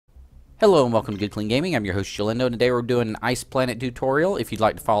Hello and welcome to Good Clean Gaming. I'm your host Jalindo, and today we're doing an Ice Planet tutorial. If you'd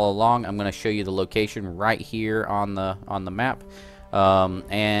like to follow along, I'm going to show you the location right here on the map.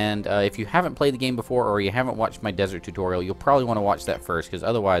 If you haven't played the game before or you haven't watched my desert tutorial, you'll probably want to watch that first, because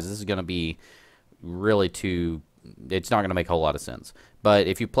otherwise this is going to be really it's not going to make a whole lot of sense. But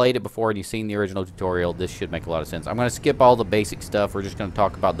if you played it before and you've seen the original tutorial, this should make a lot of sense. I'm going to skip all the basic stuff. We're just going to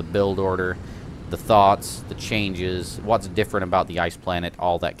talk about the build order, the thoughts, the changes, what's different about the Ice Planet,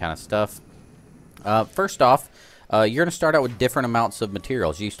 all that kind of stuff. First off, you're going to start out with different amounts of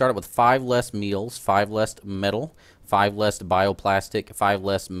materials. You start out with 5 less meals, 5 less metal, 5 less bioplastic, 5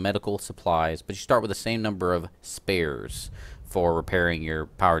 less medical supplies, but you start with the same number of spares for repairing your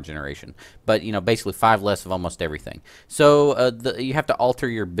power generation. But, you know, basically 5 less of almost everything. So you have to alter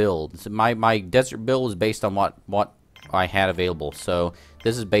your build. So my desert build is based on what I had available, so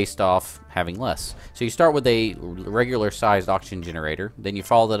this is based off having less. So you start with a regular sized oxygen generator, then you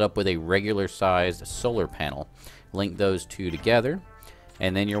follow that up with a regular sized solar panel. Link those two together,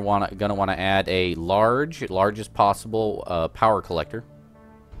 and then you're gonna want to add a largest possible power collector.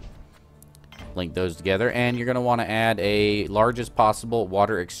 Link those together, and you're gonna want to add a largest possible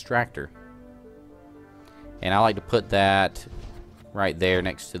water extractor. And I like to put that right there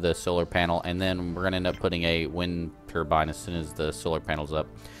next to the solar panel, and then we're going to end up putting a wind turbine as soon as the solar panel's up.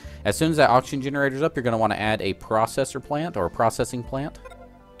 As soon as that oxygen generator's up, you're going to want to add a processor plant or a processing plant.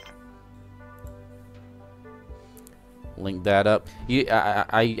 Link that up.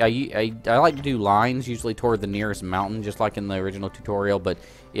 I like to do lines usually toward the nearest mountain, just like in the original tutorial, but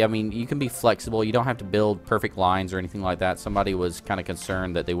yeah, I mean, you can be flexible. You don't have to build perfect lines or anything like that. Somebody was kind of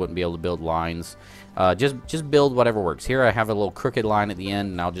concerned that they wouldn't be able to build lines. Just build whatever works. Here I have a little crooked line at the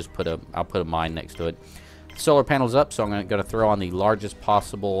end, and I'll just put a mine next to it. Solar panel's up, so I'm going to throw on the largest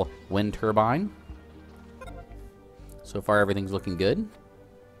possible wind turbine. So far everything's looking good.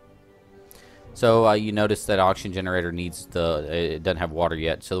 So you notice that oxygen generator it doesn't have water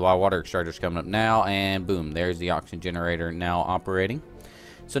yet, so the water extractor's coming up now, and boom, there's the oxygen generator now operating.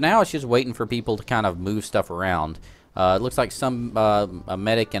 So now it's just waiting for people to kind of move stuff around. It looks like a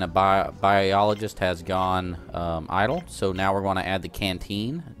medic and a biologist has gone idle, so now we're going to add the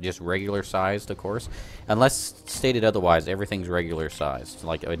canteen, just regular sized, of course. Unless stated otherwise, everything's regular sized,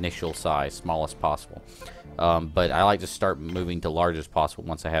 like initial size, smallest possible. But I like to start moving to largest possible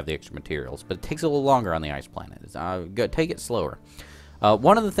once I have the extra materials. But it takes a little longer on the Ice Planet. Take it slower.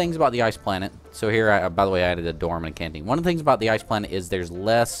 One of the things about the Ice Planet, so here, by the way, I added a dorm and a canteen. One of the things about the Ice Planet is there's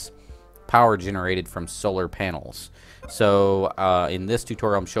less power generated from solar panels. So in this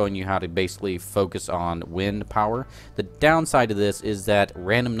tutorial, I'm showing you how to basically focus on wind power. The downside to this is that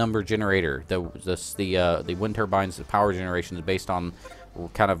random number generator. The wind turbines, the power generation is based on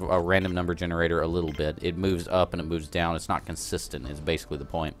kind of a random number generator a little bit. It moves up and it moves down. It's not consistent is basically the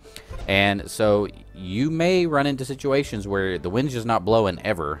point. And so you may run into situations where the wind's just not blowing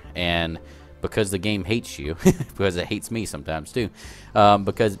ever, and because the game hates you, because it hates me sometimes too,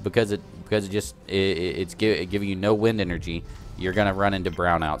 because it's giving you no wind energy, you're gonna run into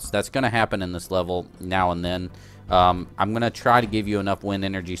brownouts. That's gonna happen in this level now and then. I'm gonna try to give you enough wind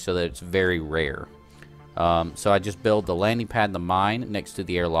energy so that it's very rare. So I just build the landing pad and the mine next to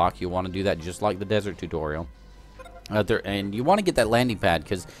the airlock. You want to do that just like the desert tutorial. And you want to get that landing pad,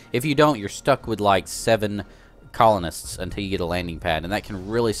 because if you don't, you're stuck with like 7 colonists until you get a landing pad, and that can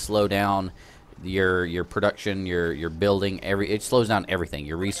really slow down your production, your building. It slows down everything,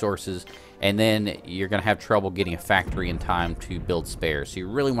 your resources, and then you're gonna have trouble getting a factory in time to build spares. So you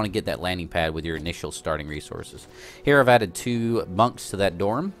really want to get that landing pad with your initial starting resources. Here I've added 2 bunks to that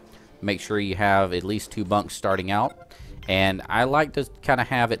dorm. Make sure you have at least 2 bunks starting out, and I like to kind of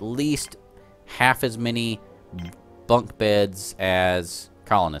have at least half as many bunk beds as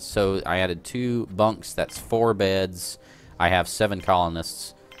colonists. So I added 2 bunks, that's 4 beds. I have 7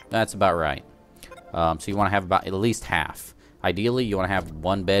 colonists. That's about right. So you want to have about at least half. Ideally, you want to have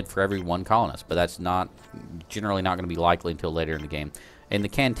 1 bed for every 1 colonist, but that's generally not going to be likely until later in the game. In the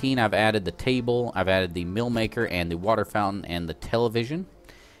canteen, I've added the table, I've added the mill maker and the water fountain and the television,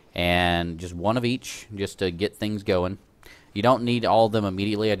 and just 1 of each just to get things going. You don't need all of them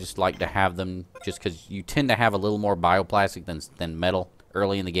immediately. I just like to have them just because you tend to have a little more bioplastic than metal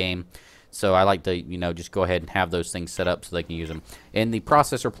early in the game. So I like to, you know, just go ahead and have those things set up so they can use them. In the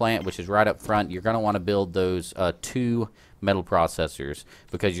processor plant, which is right up front, you're going to want to build those 2 metal processors,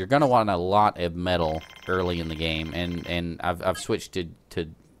 because you're going to want a lot of metal early in the game. And I've switched to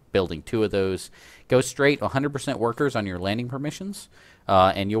building 2 of those. Go straight 100% workers on your landing permissions,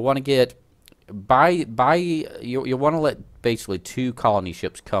 and you'll want to get you'll want to let basically 2 colony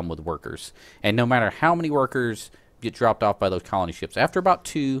ships come with workers, and no matter how many workers get dropped off by those colony ships. After about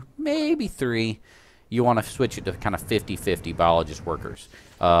 2, maybe 3, you want to switch it to kind of 50-50 biologist workers.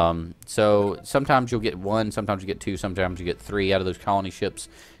 So sometimes you'll get 1, sometimes you get 2, sometimes you get 3 out of those colony ships.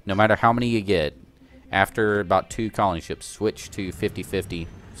 No matter how many you get, after about 2 colony ships, switch to 50-50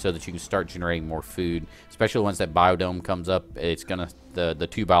 so that you can start generating more food. Especially once that biodome comes up, it's gonna the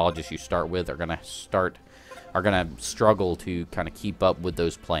 2 biologists you start with are gonna struggle to kind of keep up with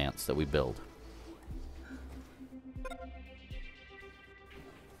those plants that we build.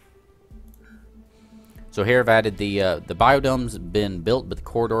 So here I've added the biodome's been built, but the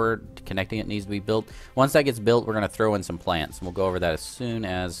corridor connecting it needs to be built. Once that gets built, we're going to throw in some plants, and we'll go over that as soon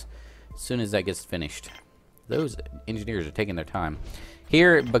as that gets finished. Those engineers are taking their time.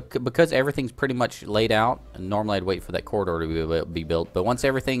 Here, because everything's pretty much laid out, normally I'd wait for that corridor to be built, but once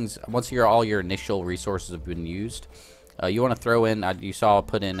all your initial resources have been used, you want to throw in, you saw I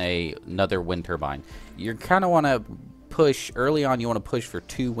put in another wind turbine. You kind of want to push, early on you want to push for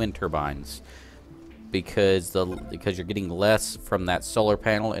 2 wind turbines. Because you're getting less from that solar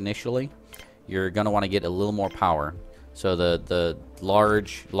panel initially, you're going to want to get a little more power. So the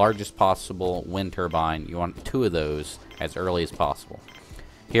largest possible wind turbine, you want 2 of those as early as possible.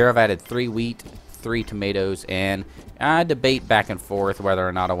 Here I've added 3 wheat, 3 tomatoes, and I debate back and forth whether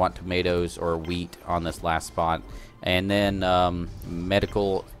or not I want tomatoes or wheat on this last spot. And then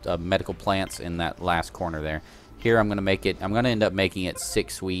medical plants in that last corner there. Here I'm going to end up making it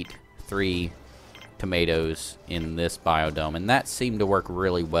 6 wheat, 3 tomatoes in this biodome, and that seemed to work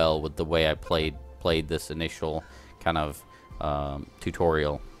really well with the way I played this initial kind of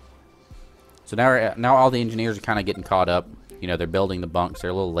tutorial. So now all the engineers are kind of getting caught up. You know, they're building the bunks.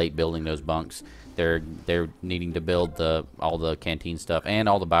 They're a little late building those bunks. They're needing to build all the canteen stuff, and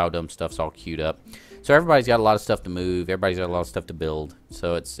all the biodome stuff's all queued up. So everybody's got a lot of stuff to move. Everybody's got a lot of stuff to build.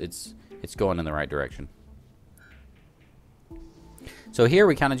 So it's going in the right direction. So here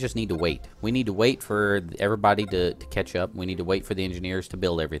we kind of just need to wait. We need to wait for everybody to catch up. We need to wait for the engineers to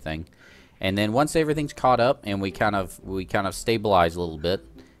build everything. And then once everything's caught up and we kind of stabilize a little bit,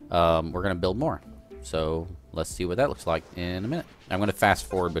 we're going to build more. So let's see what that looks like in a minute. I'm going to fast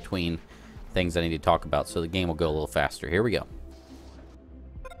forward between things I need to talk about so the game will go a little faster. Here we go.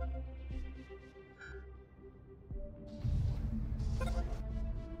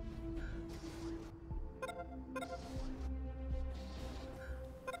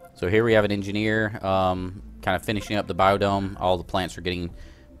 So here we have an engineer kind of finishing up the biodome. All the plants are getting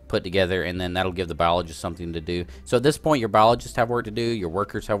put together, and then that'll give the biologists something to do. So at this point, your biologists have work to do, your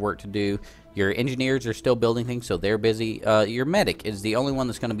workers have work to do, your engineers are still building things, so they're busy. Your medic is the only one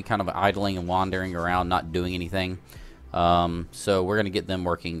that's going to be kind of idling and wandering around, not doing anything. So we're going to get them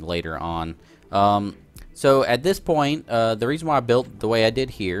working later on. So at this point, the reason why I built the way I did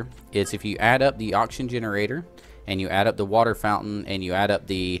here is if you add up the oxygen generator, and you add up the water fountain, and you add up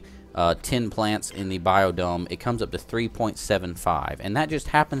the 10 plants in the biodome, it comes up to 3.75, and that just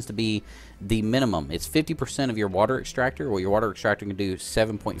happens to be the minimum. It's 50% of your water extractor. Well, your water extractor can do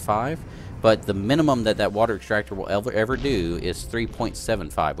 7.5, but the minimum that water extractor will ever do is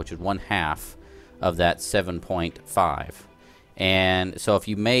 3.75, which is 1/2 of that 7.5. And so if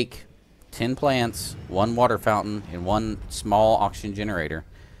you make 10 plants, 1 water fountain, and 1 small oxygen generator,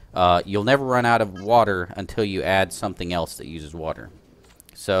 you'll never run out of water until you add something else that uses water.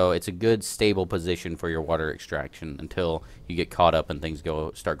 So it's a good stable position for your water extraction until you get caught up and things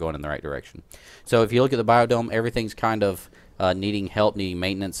start going in the right direction. So if you look at the biodome, everything's kind of needing help, needing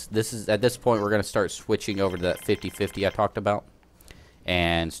maintenance. At this point we're going to start switching over to that 50-50 I talked about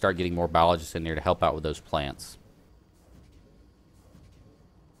and start getting more biologists in there to help out with those plants.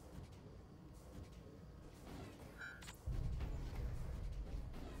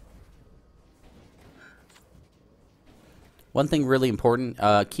 One thing really important,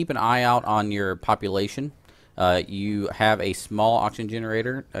 keep an eye out on your population. You have a small oxygen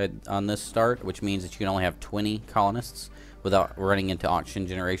generator on this start, which means that you can only have 20 colonists without running into oxygen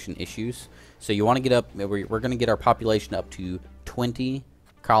generation issues. So you want to get up, we're going to get our population up to 20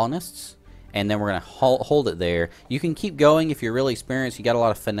 colonists, and then we're going to hold it there. You can keep going if you're really experienced, you got a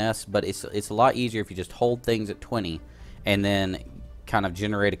lot of finesse, but it's a lot easier if you just hold things at 20 and then kind of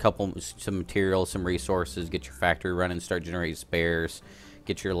generate some materials, some resources, get your factory running, start generating spares,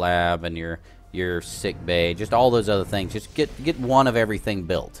 get your lab and your sick bay, just all those other things. Just get one of everything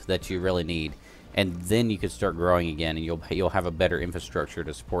built that you really need, and then you can start growing again, and you'll have a better infrastructure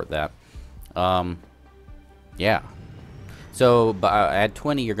to support that. Yeah. So at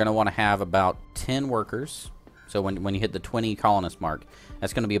 20, you're going to want to have about 10 workers. So when you hit the 20 colonist mark,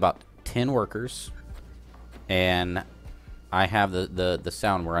 that's going to be about 10 workers, and I have the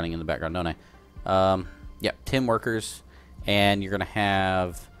sound running in the background, don't I? Yep, 10 workers, and you're going to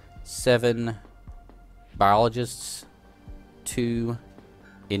have 7 biologists, 2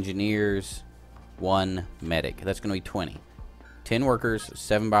 engineers, 1 medic. That's going to be 20. 10 workers,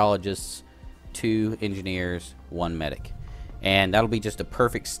 7 biologists, 2 engineers, 1 medic. And that'll be just a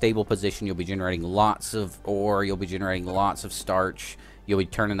perfect stable position. You'll be generating lots of ore. You'll be generating lots of starch. You'll be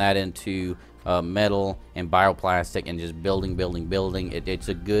turning that into metal and bioplastic and just building. It's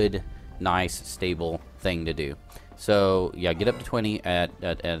a good, nice, stable thing to do. So, yeah, get up to 20 at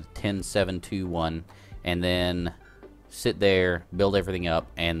 10, 7, 2, 1. And then sit there, build everything up.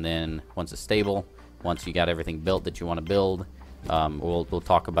 And then once it's stable, once you got everything built that you want to build, we'll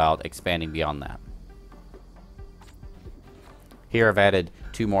talk about expanding beyond that. Here I've added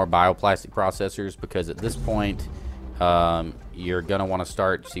 2 more bioplastic processors because at this point you're going to want to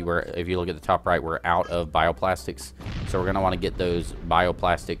start, see where, if you look at the top right, we're out of bioplastics. So we're going to want to get those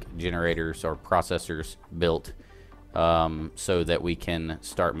bioplastic generators or processors built so that we can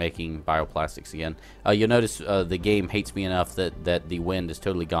start making bioplastics again. You'll notice the game hates me enough that the wind is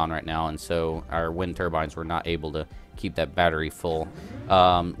totally gone right now, and so our wind turbines were not able to keep that battery full.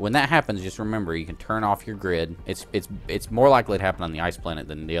 When that happens, just remember you can turn off your grid. It's more likely to happen on the ice planet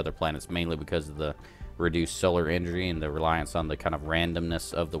than the other planets, mainly because of the reduced solar energy and the reliance on the kind of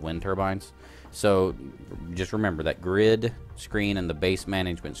randomness of the wind turbines. So just remember that grid screen and the base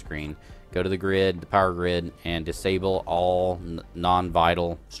management screen. Go to the grid, the power grid, and disable all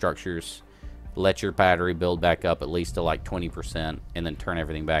non-vital structures. Let your battery build back up at least to like 20%, and then turn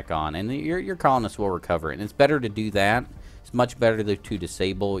everything back on. And your colonists will recover it. And it's better to do that. It's much better to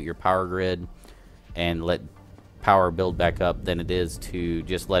disable your power grid and let power build back up than it is to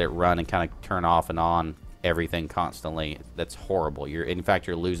just let it run and kind of turn off and on everything constantly. That's horrible. In fact,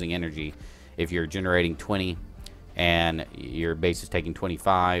 you're losing energy. If you're generating 20 and your base is taking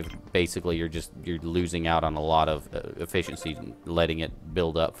 25, basically you're losing out on a lot of efficiency, letting it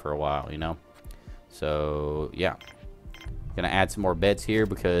build up for a while, you know. So yeah, gonna add some more beds here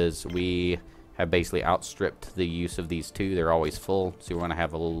because we have basically outstripped the use of these 2. They're always full, so we're gonna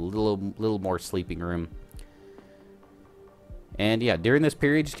have a little more sleeping room. And yeah, during this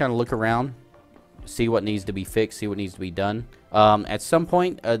period, just kind of look around, see what needs to be fixed, see what needs to be done. At some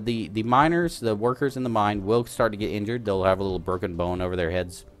point, the miners, the workers in the mine, will start to get injured. They'll have a little broken bone over their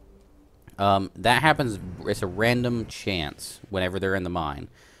heads. That happens. It's a random chance whenever they're in the mine.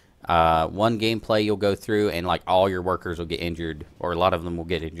 One gameplay you'll go through, and like all your workers will get injured, or a lot of them will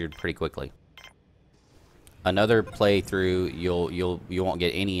get injured pretty quickly. Another playthrough, you won't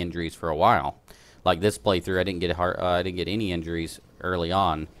get any injuries for a while. Like this playthrough, I didn't get any injuries early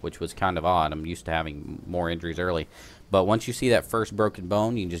on, which was kind of odd. I'm used to having more injuries early. But once you see that first broken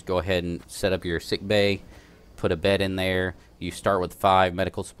bone, you can just go ahead and set up your sick bay, put a bed in there. You start with 5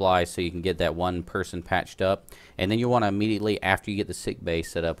 medical supplies so you can get that 1 person patched up. And then you want to immediately, after you get the sick bay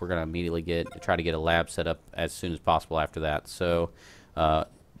set up, we're going to immediately try to get a lab set up as soon as possible after that. So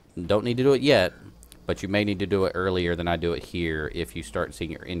don't need to do it yet, but you may need to do it earlier than I do it here if you start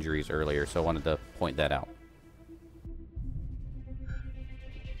seeing your injuries earlier. So I wanted to point that out.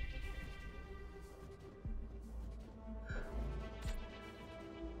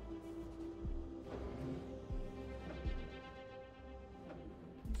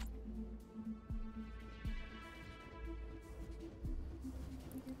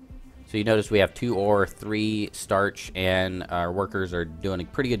 So you notice we have 2 ore, 3 starch, and our workers are doing a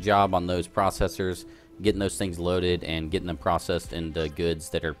pretty good job on those processors, getting those things loaded and getting them processed into goods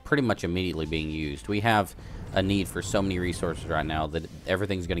that are pretty much immediately being used. We have a need for so many resources right now that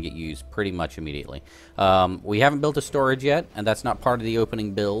everything's going to get used pretty much immediately. We haven't built a storage yet, and that's not part of the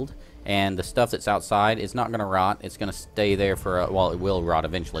opening build. And the stuff that's outside is not going to rot. It's going to stay there for well, it will rot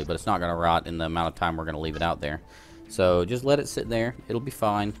eventually, but it's not going to rot in the amount of time we're going to leave it out there. So just let it sit there. It'll be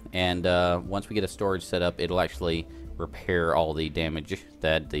fine. And once we get a storage set up, it'll actually repair all the damage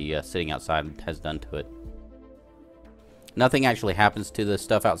that the sitting outside has done to it. Nothing actually happens to the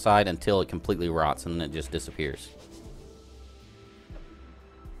stuff outside until it completely rots, and then it just disappears.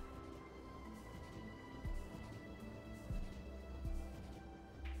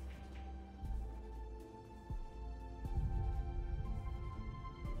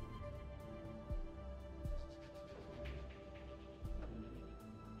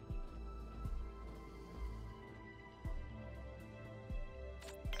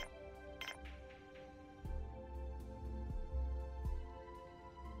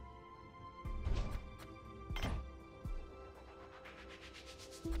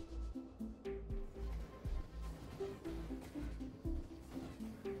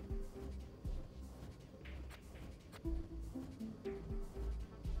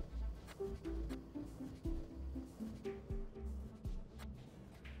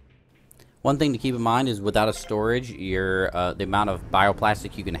 One thing to keep in mind is without a storage, your the amount of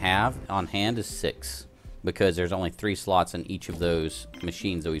bioplastic you can have on hand is 6, because there's only 3 slots in each of those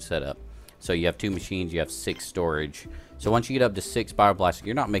machines that we set up. So you have 2 machines, you have 6 storage. So once you get up to 6 bioplastic,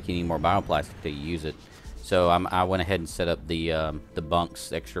 you're not making any more bioplastic till you use it. So I went ahead and set up the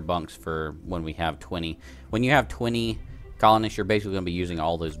bunks, extra bunks for when we have 20. When you have 20 colonists, you're basically going to be using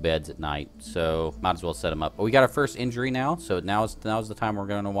all those beds at night, so might as well set them up. But we got our first injury now, so now's the time we're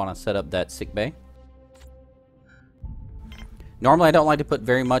going to want to set up that sick bay. Normally I don't like to put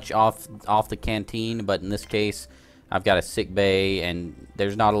very much off the canteen, but in this case I've got a sick bay and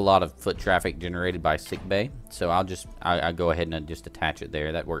there's not a lot of foot traffic generated by sick bay, so I go ahead and just attach it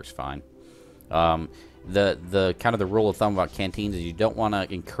there. That works fine. The kind of the rule of thumb about canteens is you don't want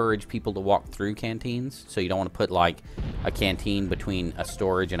to encourage people to walk through canteens, so you don't want to put like a canteen between a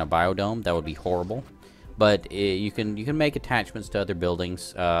storage and a biodome. That would be horrible. But you can make attachments to other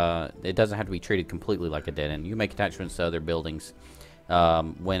buildings. It doesn't have to be treated completely like a dead end. You can make attachments to other buildings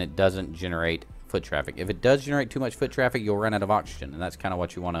when it doesn't generate foot traffic. If it does generate too much foot traffic, you'll run out of oxygen, and that's kind of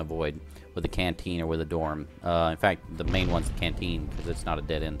what you want to avoid with a canteen or with a dorm. In fact, the main one's the canteen because it's not a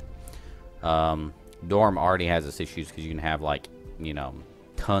dead end. Dorm already has its issues because you can have, like, you know,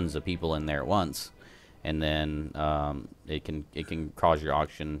 tons of people in there at once, and then it can cause your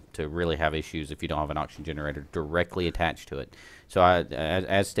oxygen to really have issues if you don't have an oxygen generator directly attached to it. So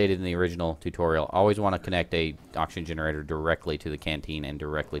as stated in the original tutorial, always want to connect a oxygen generator directly to the canteen and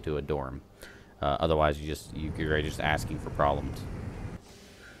directly to a dorm. Otherwise you're just asking for problems.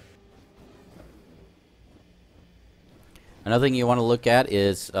 Another thing you want to look at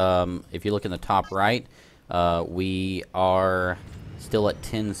is, if you look in the top right, we are still at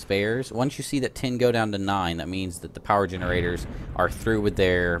 10 spares. Once you see that 10 go down to 9, that means that the power generators are through with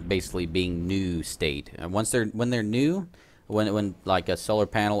their basically being new state. And when they're new, when like a solar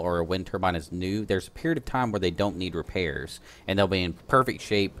panel or a wind turbine is new, there's a period of time where they don't need repairs, and they'll be in perfect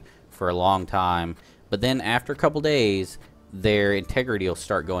shape for a long time. But then after a couple days, their integrity will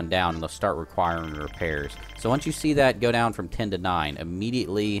start going down and they'll start requiring repairs. So once you see that go down from 10 to 9,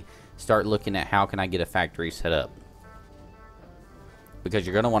 immediately start looking at how can I get a factory set up, because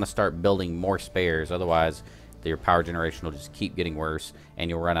you're going to want to start building more spares. Otherwise your power generation will just keep getting worse and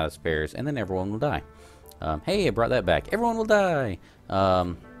you'll run out of spares, and then everyone will die. Hey, I brought that back. Everyone will die.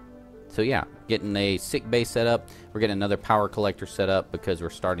 So yeah, getting a sick bay set up. We're getting another power collector set up because we're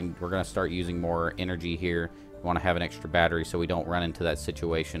going to start using more energy here. We want to have an extra battery so we don't run into that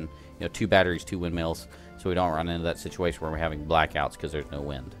situation. You know, 2 batteries, 2 windmills, so we don't run into that situation where we're having blackouts because there's no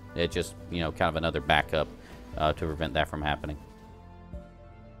wind. It's just, you know, kind of another backup to prevent that from happening.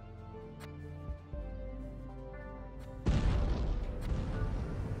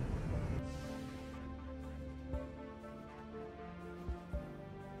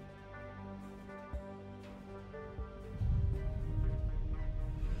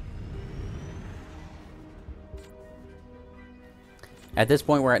 At this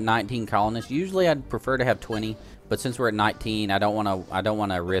point, we're at 19 colonists. Usually, I'd prefer to have 20, but since we're at 19, I don't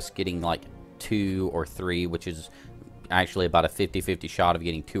want to risk getting like 2 or 3, which is actually about a 50-50 shot of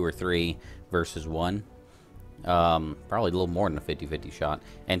getting 2 or 3 versus 1. Probably a little more than a 50-50 shot,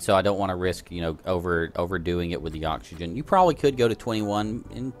 and so I don't want to risk, you know, overdoing it with the oxygen. You probably could go to 21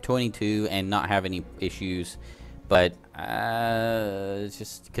 and 22 and not have any issues, but it's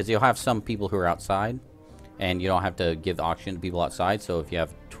just because you'll have some people who are outside. And you don't have to give the oxygen to people outside. So if you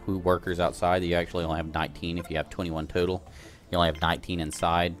have 2 workers outside, you actually only have 19. If you have 21 total, you only have 19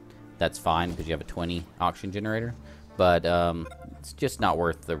 inside. That's fine because you have a 20 oxygen generator. But it's just not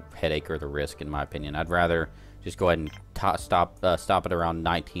worth the headache or the risk, in my opinion. I'd rather just go ahead and stop it around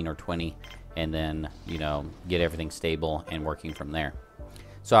 19 or 20, and then, you know, get everything stable and working from there.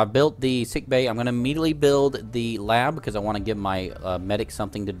 So I've built the sick bay. I'm going to immediately build the lab because I want to give my medic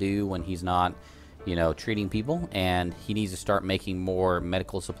something to do when he's not, you know, treating people, and he needs to start making more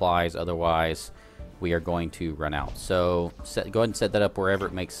medical supplies. Otherwise we are going to run out. So go ahead and set that up wherever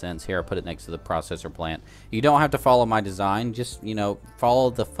it makes sense. Here, I put it next to the processor plant. You don't have to follow my design, just, you know, follow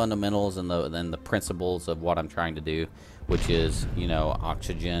the fundamentals and the principles of what I'm trying to do, which is, you know,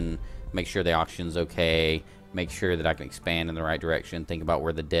 oxygen, make sure the oxygen's okay, make sure that I can expand in the right direction, think about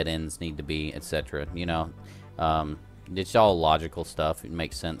where the dead ends need to be, etc. You know, it's all logical stuff. It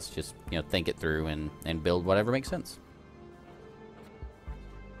makes sense. Just, you know, think it through and build whatever makes sense.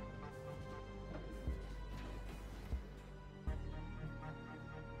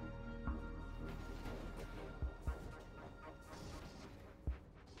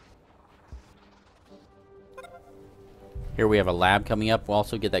 Here we have a lab coming up. We'll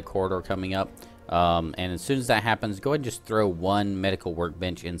also get that corridor coming up. And as soon as that happens, go ahead and just throw one medical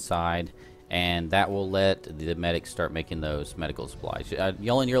workbench inside, and that will let the medics start making those medical supplies.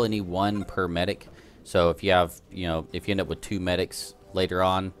 You only really need one per medic. So if you have, if you end up with 2 medics later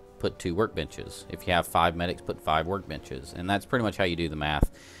on, put 2 workbenches. If you have 5 medics, put 5 workbenches. And that's pretty much how you do the math.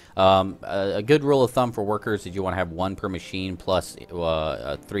 A good rule of thumb for workers is you want to have 1 per machine plus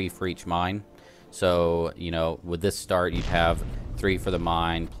 3 for each mine. So, with this start, you'd have 3 for the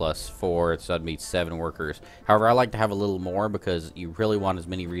mine plus 4, so that'd be 7 workers. However, I like to have a little more because you really want as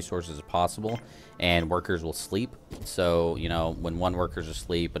many resources as possible, and workers will sleep. So, when one worker's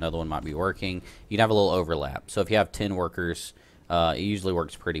asleep, another one might be working. You'd have a little overlap. So if you have 10 workers, it usually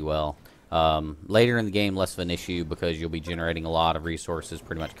works pretty well. Later in the game, less of an issue because you'll be generating a lot of resources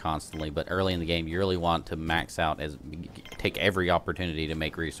pretty much constantly. But early in the game, you really want to max out, take every opportunity to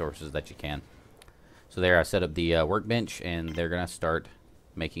make resources that you can. So there, I set up the workbench, and they're going to start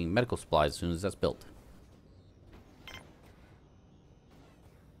making medical supplies as soon as that's built.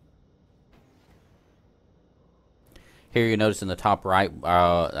 Here you notice in the top right,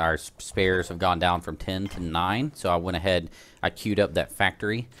 our spares have gone down from 10 to 9. So I went ahead, I queued up that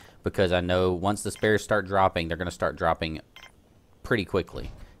factory because I know once the spares start dropping, they're going to start dropping pretty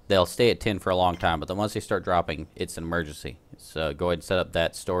quickly. They'll stay at 10 for a long time, but then once they start dropping, it's an emergency. So go ahead and set up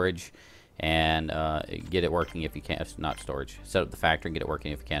that storage and get it working if you can. Not storage. Set up the factory and get it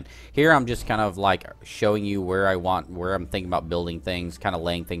working if you can. Here I'm just kind of like showing you where I'm thinking about building things, kind of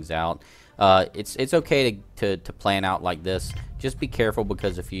laying things out. It's okay to plan out like this. Just be careful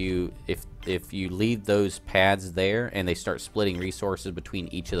because if you leave those pads there and they start splitting resources between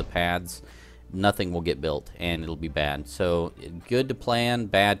each of the pads, nothing will get built and it'll be bad. So good to plan,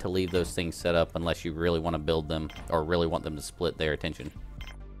 bad to leave those things set up unless you really want to build them or really want them to split their attention.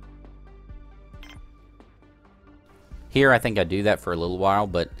 Here, I think I do that for a little while,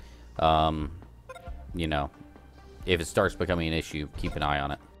 but, if it starts becoming an issue, keep an eye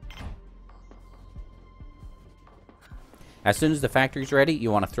on it. As soon as the factory's ready,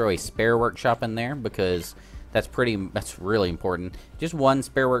 you want to throw a spare workshop in there because that's really important. Just one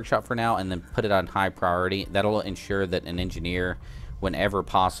spare workshop for now, and then put it on high priority. That'll ensure that an engineer, whenever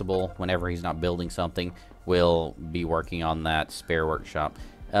possible, whenever he's not building something, will be working on that spare workshop.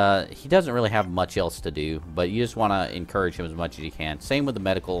 He doesn't really have much else to do, but you just want to encourage him as much as you can. Same with the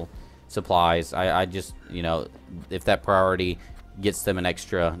medical supplies. I just, if that priority gets them an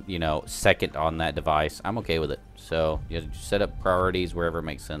extra, second on that device, I'm okay with it. So you just set up priorities wherever it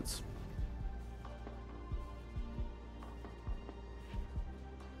makes sense.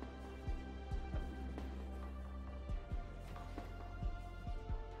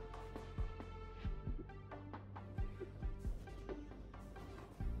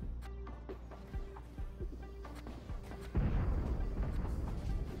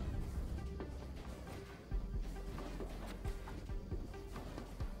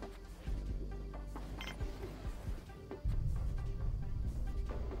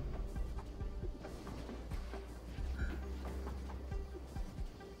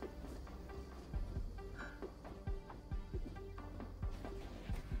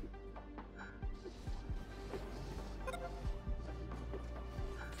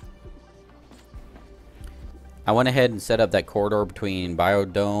 I went ahead and set up that corridor between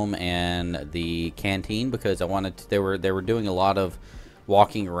Biodome and the canteen because I wanted to, they were doing a lot of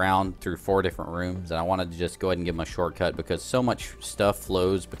walking around through 4 different rooms, and I wanted to just go ahead and give them a shortcut because so much stuff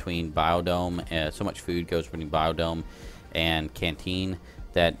flows between Biodome, so much food goes between Biodome and canteen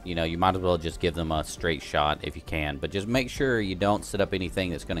that you might as well just give them a straight shot if you can. But just make sure you don't set up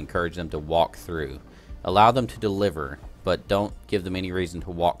anything that's going to encourage them to walk through. Allow them to deliver, but don't give them any reason to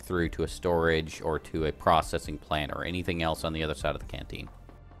walk through to a storage or to a processing plant or anything else on the other side of the canteen.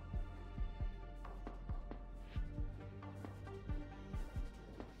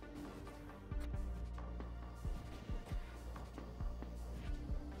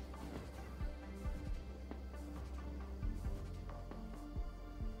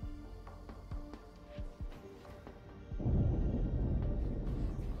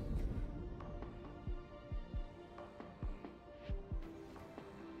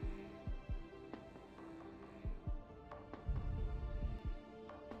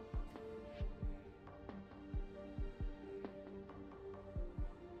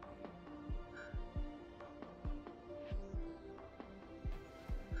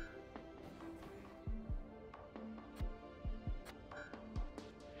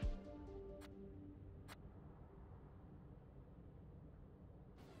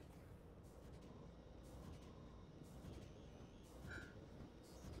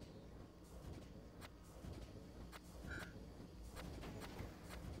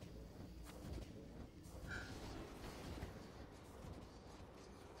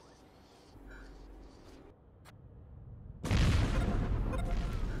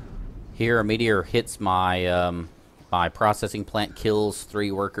 Here, a meteor hits my my processing plant, kills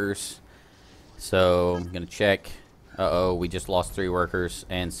 3 workers. So I'm gonna check. Uh-oh, we just lost 3 workers.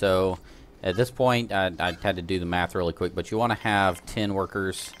 And so at this point, I had to do the math really quick, but you want to have 10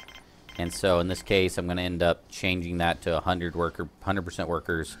 workers. And so in this case, I'm going to end up changing that to 100%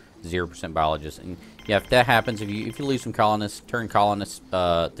 workers, 0% biologists. And yeah, if that happens, if you lose some colonists, turn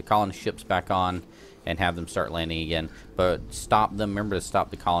the colonist ships back on and have them start landing again. But stop them. Remember to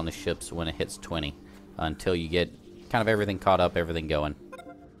stop the colonist ships when it hits 20 until you get kind of everything caught up, everything going.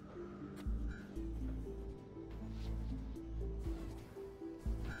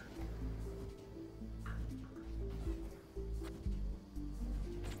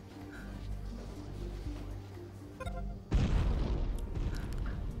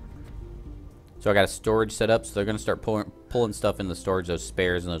 So I got a storage set up, so they're going to start pulling stuff in the storage, those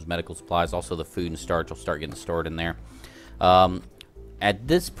spares and those medical supplies. Also the food and starch will start getting stored in there. At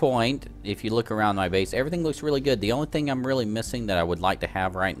this point, if you look around my base, everything looks really good. The only thing I'm really missing that I would like to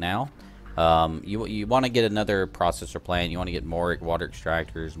have right now, you want to get another processor plant. You want to get more water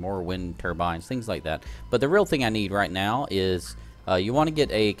extractors, more wind turbines, things like that. But the real thing I need right now is you want to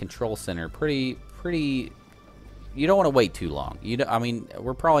get a control center pretty. You don't want to wait too long. I mean,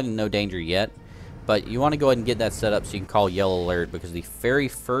 we're probably in no danger yet. But you want to go ahead and get that set up so you can call yellow alert, because the very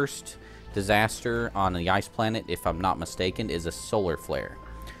first disaster on the ice planet, if I'm not mistaken, is a solar flare.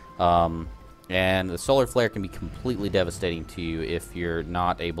 And the solar flare can be completely devastating to you if you're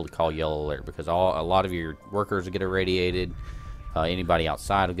not able to call yellow alert, because a lot of your workers will get irradiated. Anybody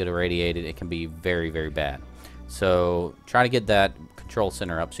outside will get irradiated. It can be very, very bad. So try to get that control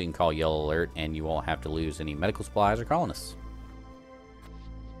center up so you can call yellow alert, and you won't have to lose any medical supplies or colonists.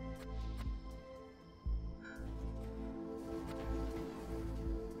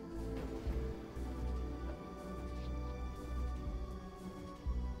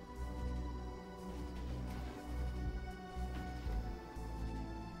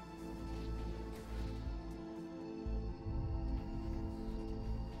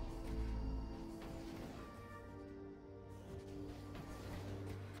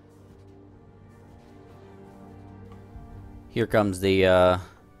 Here comes the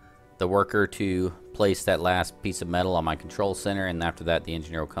worker to place that last piece of metal on my control center, and after that the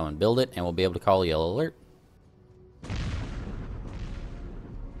engineer will come and build it, and we'll be able to call yellow alert.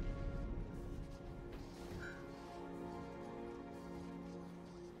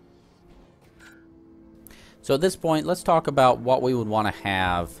 So at this point, let's talk about what we would want to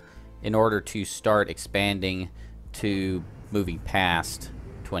have in order to start expanding to moving past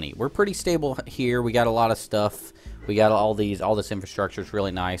 20. We're pretty stable here. We got a lot of stuff. We got all this infrastructure. It's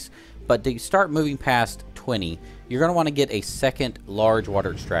really nice. But to start moving past 20, you're going to want to get a second large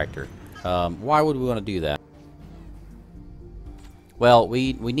water extractor. Why would we want to do that? Well,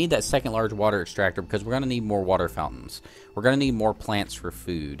 we need that second large water extractor because we're going to need more water fountains. We're going to need more plants for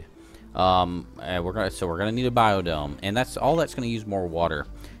food. So we're going to need a biodome, and that's going to use more water.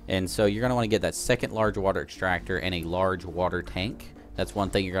 And so you're going to want to get that second large water extractor and a large water tank. That's one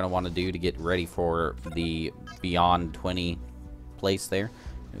thing you're going to want to do to get ready for the beyond 20 place there.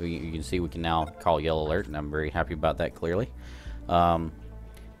 You can see we can now call yellow alert, and I'm very happy about that, clearly. So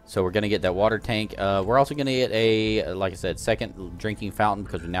we're going to get that water tank. We're also going to get a, like I said, second drinking fountain,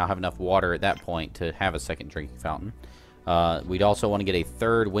 because we now have enough water at that point to have a second drinking fountain. We'd also want to get a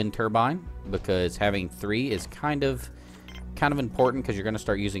third wind turbine, because having 3 is kind of important, because you're going to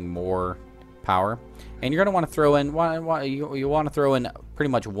start using more power. And you're going to want to throw in you want to throw in pretty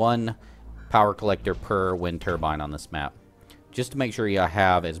much 1 power collector per wind turbine on this map, just to make sure you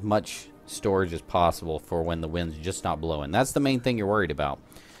have as much storage as possible for when the wind's just not blowing. That's the main thing you're worried about,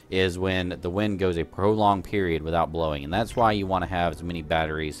 is when the wind goes a prolonged period without blowing, and that's why you want to have as many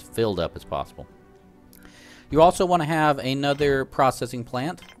batteries filled up as possible. You also want to have another processing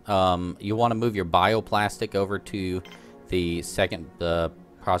plant. You want to move your bioplastic over to the second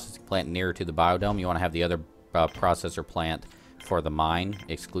processing plant nearer to the biodome. You want to have the other processor plant for the mine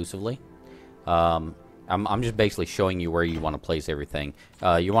exclusively. I'm just basically showing you where you want to place everything.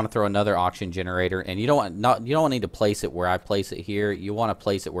 You want to throw another oxygen generator, and you don't need to place it where I place it here. You want to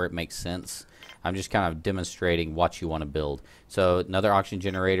place it where it makes sense. I'm just kind of demonstrating what you want to build. So another oxygen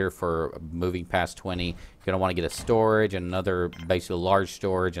generator for moving past 20. You're going to want to get a storage, and another basically large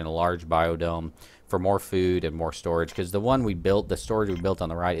storage and a large biodome for more food and more storage, because the storage we built on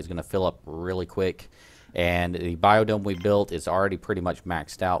the right is going to fill up really quick, and the biodome we built is already pretty much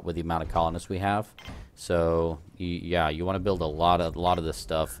maxed out with the amount of colonists we have. So you want to build a lot of this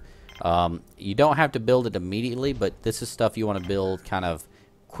stuff. You don't have to build it immediately, but this is stuff you want to build kind of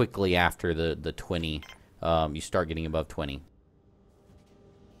quickly after the 20. You start getting above 20.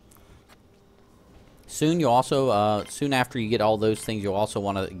 Soon you'll also, soon after you get all those things, you'll also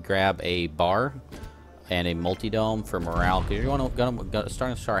want to grab a bar and a multi-dome for morale, because you're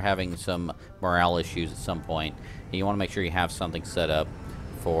starting to start having some morale issues at some point. And you want to make sure you have something set up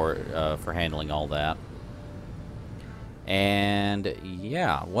for handling all that. And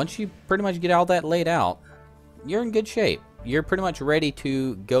yeah, once you pretty much get all that laid out, you're in good shape. You're pretty much ready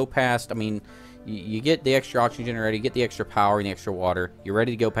to go past. I mean, you get the extra oxygen generator, you get the extra power and the extra water. You're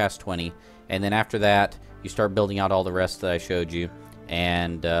ready to go past 20, and then after that, you start building out all the rest that I showed you.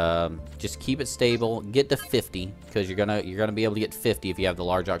 And just keep it stable. Get to 50, because you're gonna be able to get 50 if you have the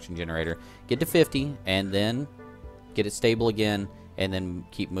large oxygen generator. Get to 50, and then get it stable again, and then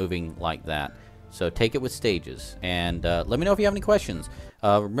keep moving like that. So take it with stages. And let me know if you have any questions.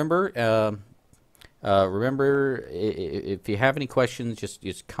 Remember, if you have any questions,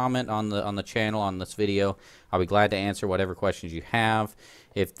 just comment on the channel on this video. I'll be glad to answer whatever questions you have.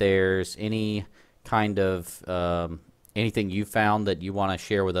 If there's any kind of anything you found that you want to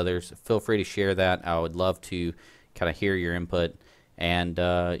share with others, feel free to share that. I would love to kind of hear your input. And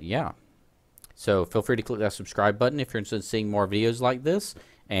yeah, so feel free to click that subscribe button if you're interested in seeing more videos like this.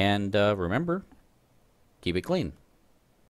 And remember, keep it clean.